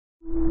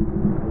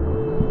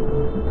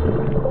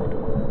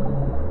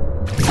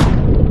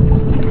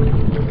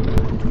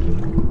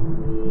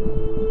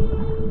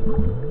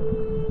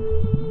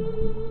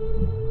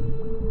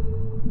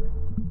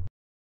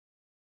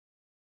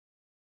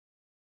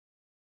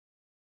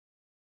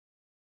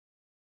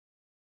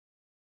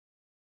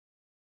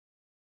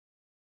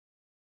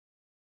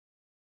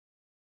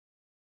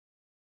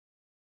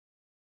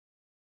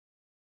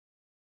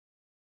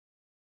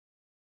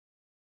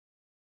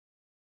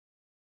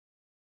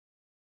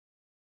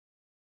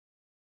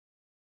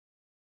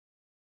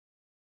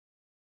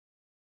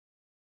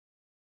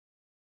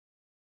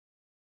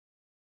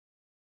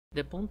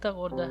The Punta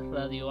Gorda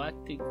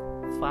Radioactive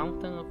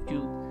Fountain of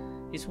Youth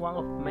is one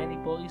of many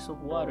bodies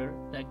of water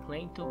that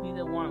claim to be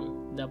the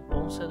one that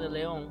Ponce de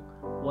Leon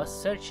was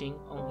searching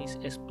on his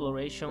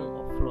exploration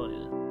of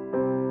Florida.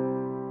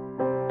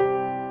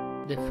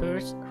 The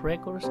first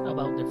records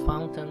about the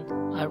fountain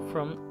are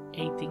from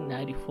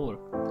 1894.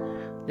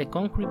 The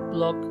concrete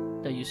block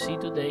that you see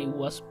today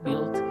was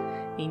built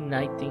in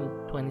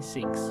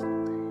 1926.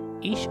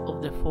 Each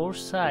of the four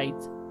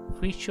sides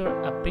feature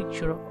a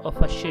picture of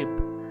a ship,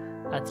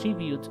 a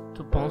tribute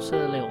to Ponce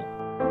de Leon.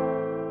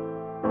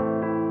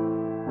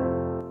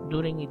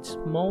 During its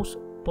most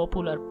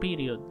popular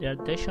period, the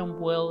artesian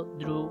well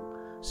drew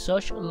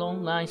such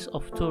long lines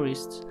of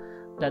tourists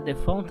that the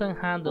fountain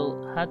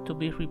handle had to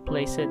be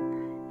replaced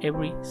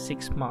every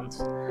 6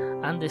 months,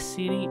 and the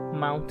city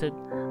mounted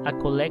a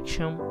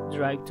collection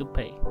drive to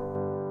pay.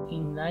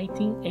 In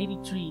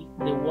 1983,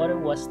 the water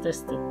was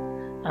tested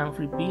and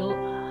revealed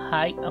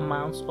high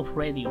amounts of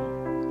radium,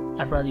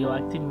 a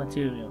radioactive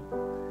material.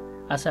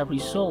 As a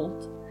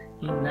result,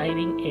 in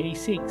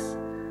 1986,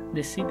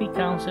 the city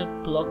council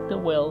plugged the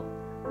well,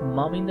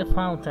 moving the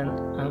fountain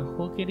and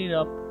hooking it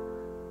up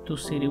to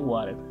city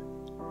water.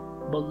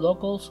 But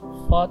locals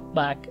fought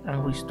back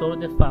and restored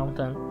the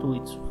fountain to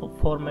its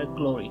former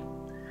glory.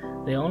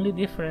 The only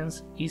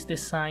difference is the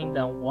sign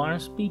that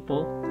warns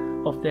people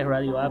of the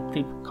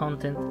radioactive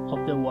content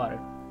of the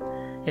water.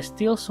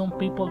 Still, some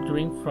people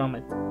drink from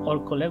it or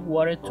collect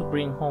water to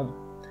bring home.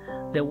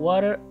 The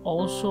water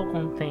also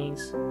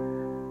contains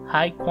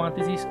high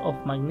quantities of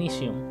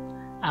magnesium,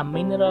 a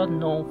mineral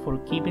known for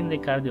keeping the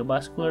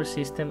cardiovascular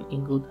system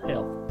in good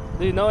health.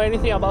 Do you know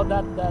anything about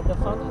the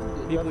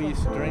fountain? People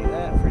used to drink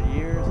that for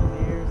years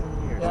and years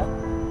and years.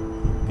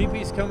 Yeah? People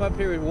used to come up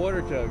here with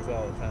water jugs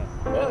all the time.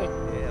 Really?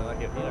 Yeah,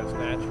 like it's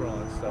natural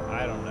and stuff.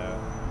 I don't know.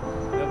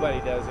 Nobody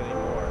does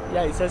anymore.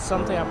 Yeah, it says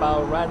something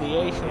about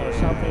radiation or Yeah,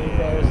 something.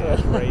 yeah,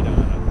 There's radon,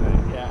 I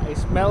think. yeah, it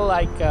smells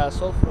like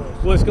sulfur.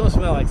 Well, it's gonna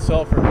smell like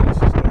sulfur when it's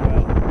just a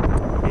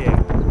well. Yeah.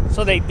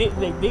 So they dig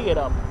it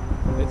up.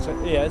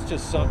 It's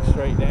just sunk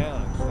straight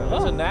down and stuff.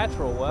 It's a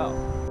natural well.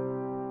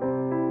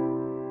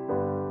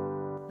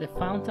 The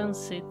fountain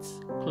sits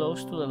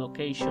close to the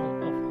location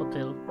of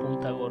Hotel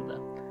Punta Gorda,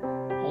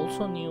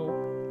 also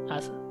known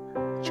as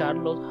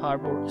Charlotte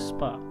Harbor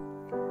Spa,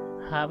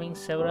 having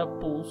several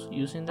pools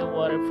using the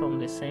water from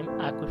the same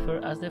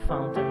aquifer as the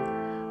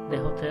fountain. The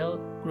hotel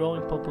grew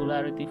in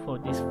popularity for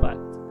this fact.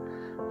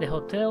 The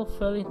hotel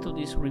fell into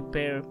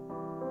disrepair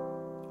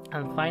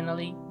and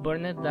finally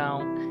burned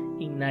down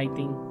in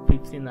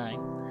 1959.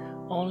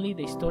 Only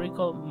the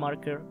historical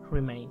marker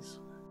remains.